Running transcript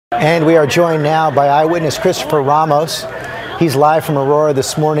And we are joined now by eyewitness Christopher Ramos. He's live from Aurora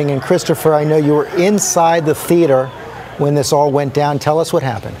this morning. And Christopher, I know you were inside the theater when this all went down. Tell us what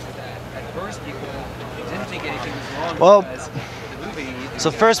happened. Well, so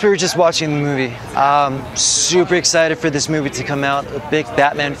first we were just watching the movie. Super excited for this movie to come out. A big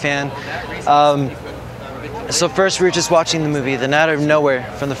Batman fan. So first we were just watching the movie, then out of nowhere,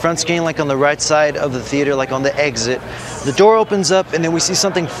 from the front screen, like on the right side of the theater, like on the exit, the door opens up and then we see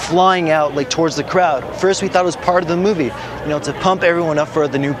something flying out like towards the crowd. First we thought it was part of the movie, you know, to pump everyone up for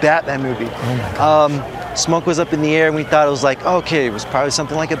the new Batman movie. Oh my God. Smoke was up in the air and we thought it was like, okay, it was probably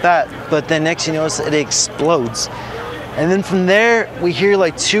something like a bat. But then next you notice it explodes. And then from there, we hear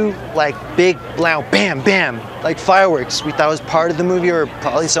like two like big, loud bam, bam, like fireworks. We thought it was part of the movie or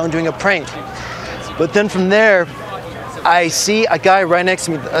probably someone doing a prank. But then from there, I see a guy right next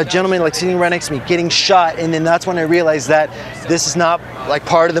to me, a gentleman like sitting right next to me, getting shot. And then that's when I realized that this is not like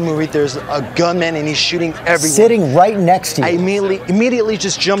part of the movie. There's a gunman and he's shooting everyone. Sitting right next to you. I immediately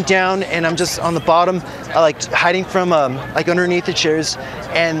just jumped down and I'm just on the bottom, like hiding from like underneath the chairs.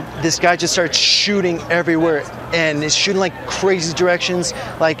 And this guy just starts shooting everywhere and is shooting like crazy directions,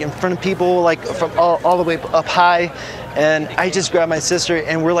 like in front of people, like from all the way up high. And I just grabbed my sister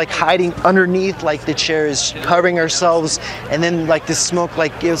and we're like hiding underneath like the chairs, covering ourselves. And then like the smoke,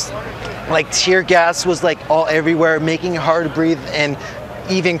 like it was like tear gas was like all everywhere, making it hard to breathe and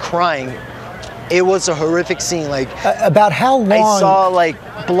even crying. It was a horrific scene. Like about how long? I saw like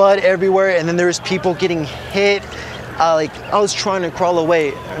blood everywhere and then there was people getting hit. Like I was trying to crawl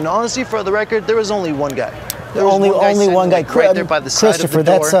away. And honestly, for the record, there was only one guy. There was only one guy right there by the side of the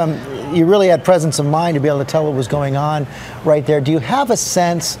door. That's you really had presence of mind to be able to tell what was going on right there. Do you have a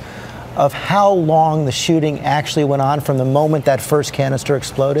sense of how long the shooting actually went on from the moment that first canister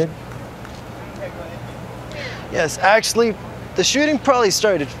exploded? Yes, actually, the shooting probably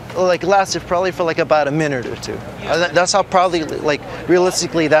lasted probably for like about a minute or two. That's how probably, like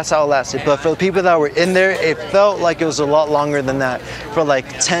realistically, that's how it lasted. But for the people that were in there, it felt like it was a lot longer than that. For like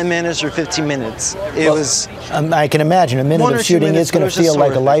 10 minutes or 15 minutes. It was. I can imagine a minute of shooting is going to feel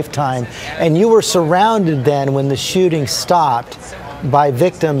like a lifetime. And you were surrounded then when the shooting stopped by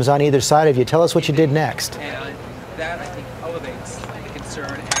victims on either side of you. Tell us what you did next.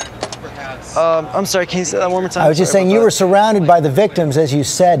 I'm sorry, can you say that one more time? I was just saying you were surrounded by the victims, as you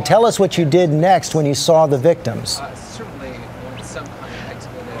said. Tell us what you did next when you saw the victims. All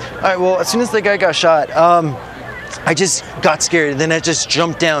right, well, as soon as the guy got shot, I just got scared. Then I just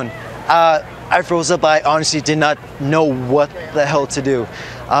jumped down. I froze up. I honestly did not know what the hell to do.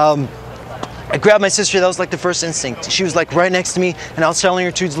 I grabbed my sister. That was like the first instinct. She was like right next to me, and I was telling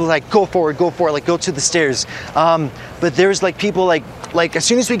her to like go forward, like go to the stairs. But there's like people like as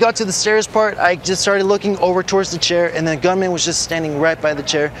soon as we got to the stairs part, I just started looking over towards the chair, and the gunman was just standing right by the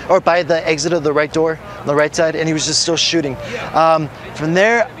chair or by the exit of the right door, on the right side, and he was just still shooting. From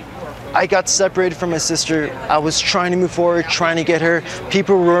there, I got separated from my sister. I was trying to move forward, trying to get her.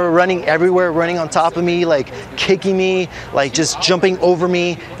 People were running everywhere, running on top of me, like kicking me, like just jumping over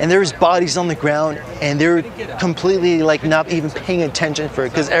me. And there was bodies on the ground and they were completely like not even paying attention for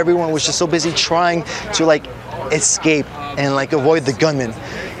it because everyone was just so busy trying to like escape and like avoid the gunman.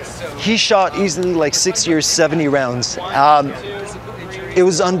 He shot easily like 60 or 70 rounds. It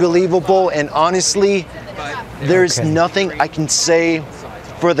was unbelievable, and honestly, there's nothing I can say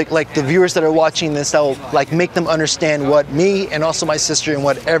for the viewers that are watching this that will like make them understand what me and also my sister and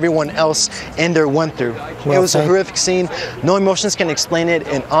what everyone else in there went through. Well, it was a horrific scene. No emotions can explain it,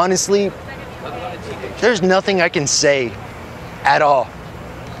 and honestly, there's nothing I can say at all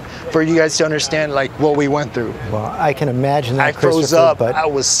for you guys to understand like what we went through. Well, I can imagine that. I froze up. But I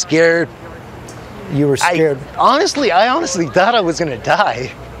was scared. You were scared. I honestly thought I was gonna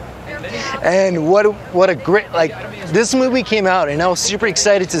die. And what a great, like, this movie came out and I was super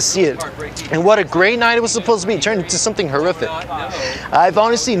excited to see it. And what a great night it was supposed to be. It turned into something horrific. I've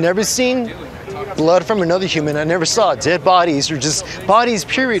honestly never seen blood from another human. I never saw dead bodies or just bodies,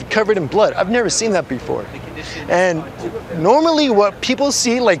 period, covered in blood. I've never seen that before. And normally what people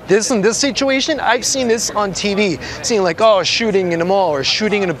see like this in this situation, I've seen this on TV. Seeing like, oh, shooting in a mall or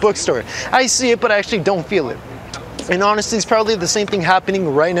shooting in a bookstore. I see it, but I actually don't feel it. And honestly, it's probably the same thing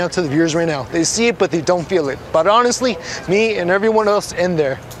happening right now to the viewers right now. They see it, but they don't feel it. But honestly, me and everyone else in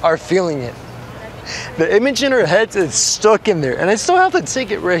there are feeling it. The image in our heads is stuck in there. And I still have the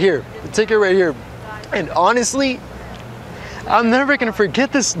ticket right here. The ticket right here. And honestly, I'm never gonna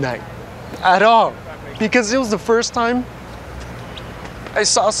forget this night at all. Because it was the first time I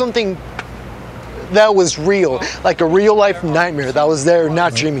saw something that was real, like a real life nightmare that was there,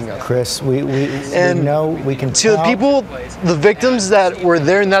 not dreaming of. Chris, we know, we can to the tell. people, the victims that were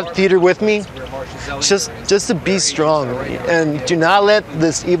there in that theater with me, just to be strong and do not let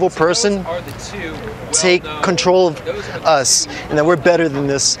this evil person take control of us, and that we're better than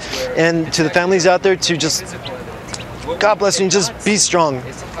this. And to the families out there, to just, God bless you, and just be strong.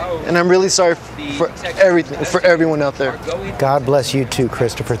 And I'm really sorry for everything, for everyone out there. God bless you too,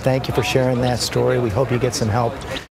 Christopher. Thank you for sharing that story. We hope you get some help